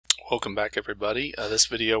Welcome back, everybody. This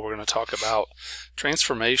video we're going to talk about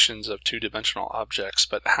transformations of two-dimensional objects,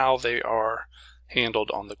 but how they are handled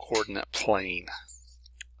on the coordinate plane.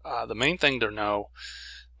 The main thing to know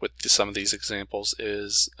with some of these examples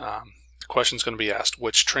is the question is going to be asked,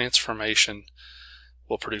 which transformation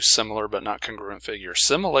will produce similar but not congruent figures.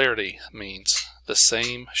 Similarity means the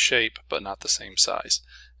same shape but not the same size.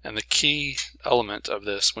 And the key element of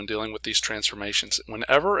this when dealing with these transformations,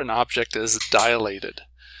 whenever an object is dilated,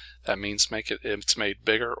 that means it's made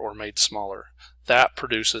bigger or made smaller, that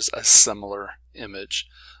produces a similar image.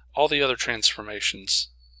 All the other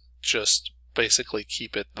transformations just basically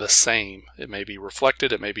keep it the same. It may be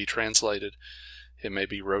reflected, it may be translated, it may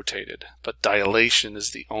be rotated, but dilation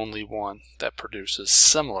is the only one that produces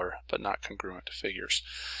similar but not congruent figures.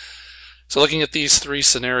 So looking at these three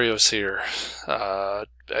scenarios here,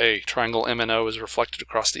 A, triangle MNO is reflected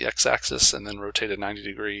across the x-axis and then rotated 90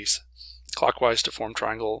 degrees clockwise to form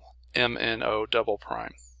triangle MNO double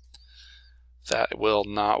prime. That will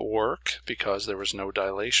not work because there was no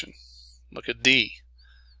dilation. Look at D.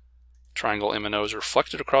 Triangle MNO is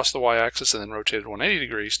reflected across the y-axis and then rotated 180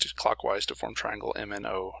 degrees to clockwise to form triangle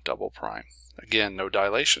MNO double prime. Again, no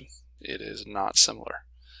dilation. It is not similar.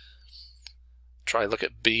 Look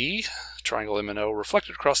at B. Triangle MNO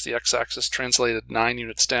reflected across the x-axis, translated 9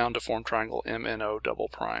 units down to form triangle MNO double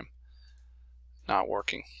prime. Not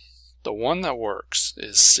working. The one that works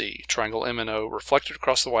is C. Triangle MNO reflected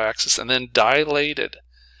across the y-axis and then dilated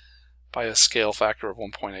by a scale factor of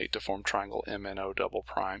 1.8 to form triangle MNO double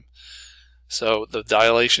prime. So the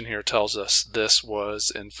dilation here tells us this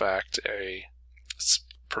was in fact a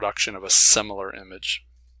production of a similar image.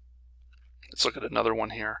 Let's look at another one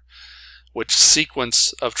here. Which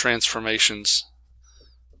sequence of transformations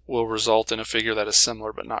will result in a figure that is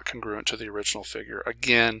similar but not congruent to the original figure?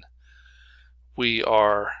 Again, we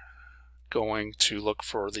are going to look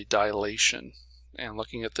for the dilation, and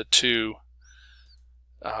looking at the two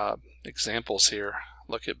examples here,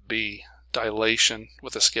 look at B, dilation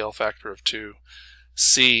with a scale factor of 2.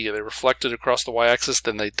 C, they reflected across the y-axis,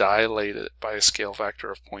 then they dilated it by a scale factor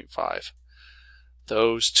of 0.5.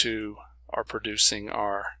 Those two are producing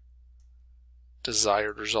our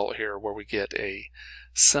desired result here, where we get a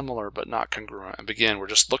similar but not congruent. And again, we're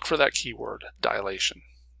just look for that keyword, dilation.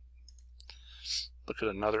 Look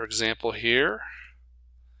at another example here.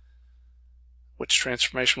 Which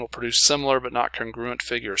transformation will produce similar but not congruent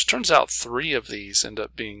figures? Turns out 3 of these end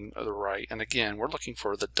up being the right. And again, we're looking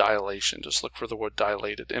for the dilation. Just look for the word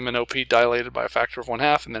dilated. MNOP dilated by a factor of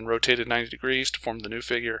 1/2 and then rotated 90 degrees to form the new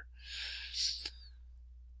figure.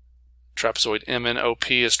 Trapezoid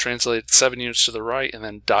MNOP is translated 7 units to the right and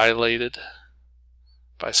then dilated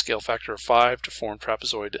by a scale factor of 5 to form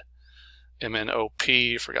trapezoid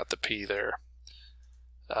MNOP, forgot the P there,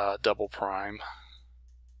 double prime.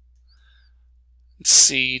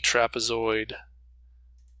 C, trapezoid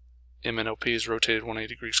MNOP is rotated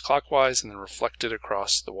 180 degrees clockwise and then reflected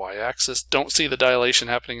across the y-axis. Don't see the dilation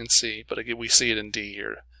happening in C, but again we see it in D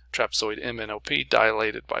here. Trapezoid MNOP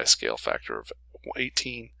dilated by a scale factor of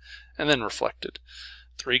 18 and then reflected.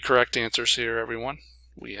 3 correct answers here, everyone.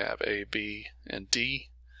 We have A, B, and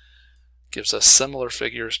D. Gives us similar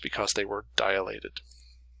figures because they were dilated.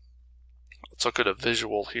 Let's look at a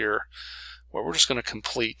visual here where we're just going to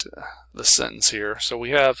complete the sentence here. So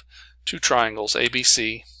we have 2 triangles,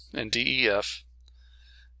 ABC and DEF,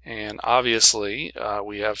 and obviously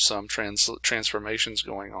we have some transformations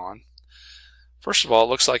going on. First of all, it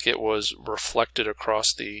looks like it was reflected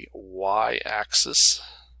across the y-axis,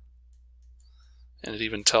 and it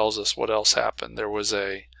even tells us what else happened. There was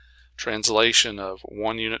a translation of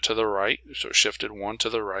 1 unit to the right, so it shifted 1 to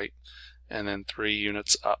the right, and then 3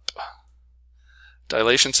 units up.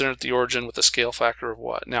 Dilation centered at the origin with a scale factor of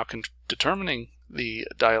what? Now, determining the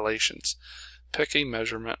dilations, pick a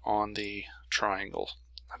measurement on the triangle,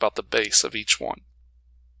 about the base of each one.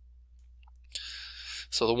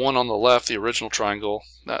 So the one on the left, the original triangle,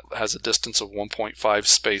 that has a distance of 1.5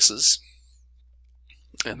 spaces,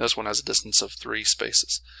 and this one has a distance of 3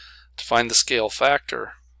 spaces. To find the scale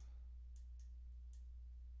factor,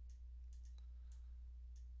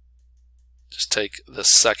 just take the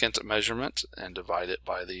second measurement and divide it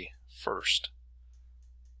by the first.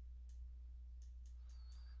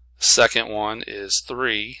 The second one is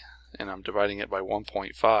 3, and I'm dividing it by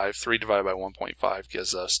 1.5. 3 divided by 1.5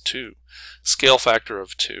 gives us 2. Scale factor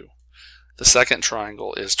of 2. The second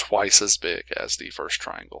triangle is twice as big as the first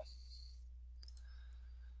triangle.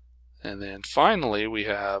 And then finally we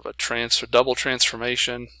have a double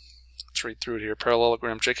transformation. Let's read through it here.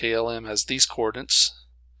 Parallelogram JKLM has these coordinates.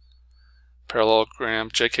 Parallelogram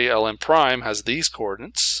JKLM prime has these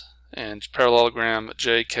coordinates. and parallelogram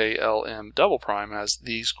JKLM double prime has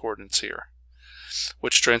these coordinates here.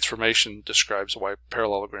 Which transformation describes why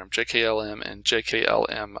parallelogram JKLM and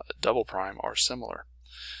JKLM double prime are similar?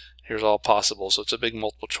 Here's all possible, so it's a big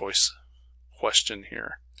multiple choice question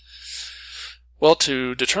here. Well,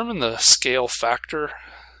 to determine the scale factor,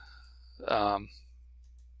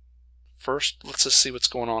 first let's just see what's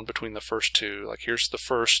going on between the first two. Like here's the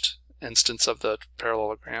first instance of the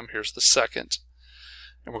parallelogram, here's the second,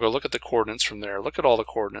 and we're going to look at the coordinates from there. Look at all the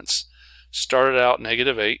coordinates. Started out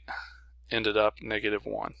 -8, ended up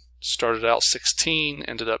 -1. Started out 16,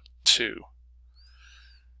 ended up 2.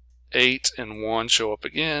 8 and 1 show up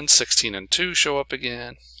again, 16 and 2 show up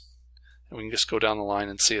again, and we can just go down the line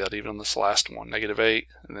and see that even on this last one, -8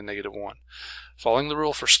 and then -1. Following the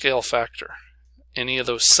rule for scale factor, any of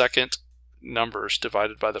those second numbers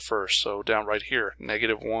divided by the first, so down right here,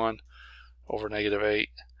 -1 over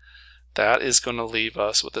 -8, that is going to leave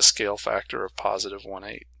us with a scale factor of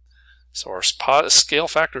 +1/8. So our scale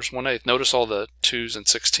factor is 1/8. Notice all the 2's and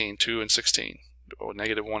 16, 2 and 16,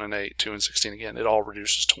 -1 and 8, 2 and 16 again. It all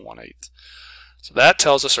reduces to 1/8. So that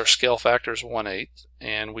tells us our scale factor is 1/8,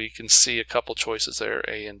 and we can see a couple choices there,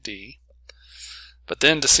 A and D. But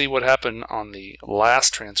then to see what happened on the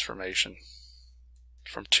last transformation,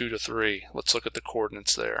 from 2 to 3, let's look at the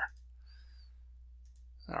coordinates there.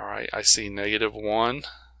 All right, I see -1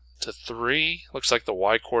 to 3. Looks like the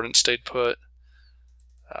y coordinate stayed put.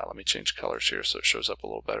 Let me change colors here so it shows up a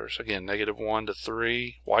little better. So again, -1 to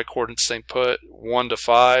 3, y coordinate stayed put. 1 to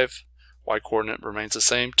 5, y coordinate remains the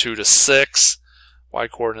same. 2 to 6, y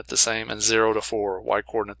coordinate the same. And 0 to 4, y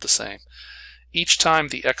coordinate the same. Each time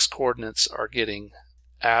the x coordinates are getting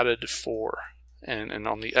added 4. And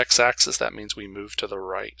on the x-axis, that means we move to the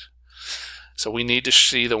right. So we need to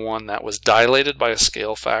see the one that was dilated by a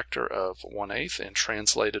scale factor of 1/8 and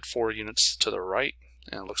translated 4 units to the right.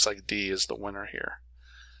 And it looks like D is the winner here.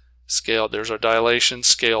 Scale, there's our dilation,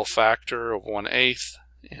 scale factor of 1/8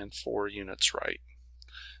 and 4 units right.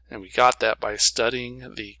 And we got that by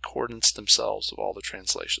studying the coordinates themselves of all the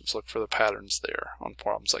translations. Look for the patterns there on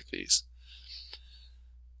problems like these.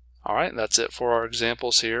 All right, that's it for our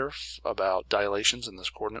examples here about dilations in this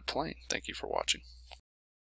coordinate plane. Thank you for watching.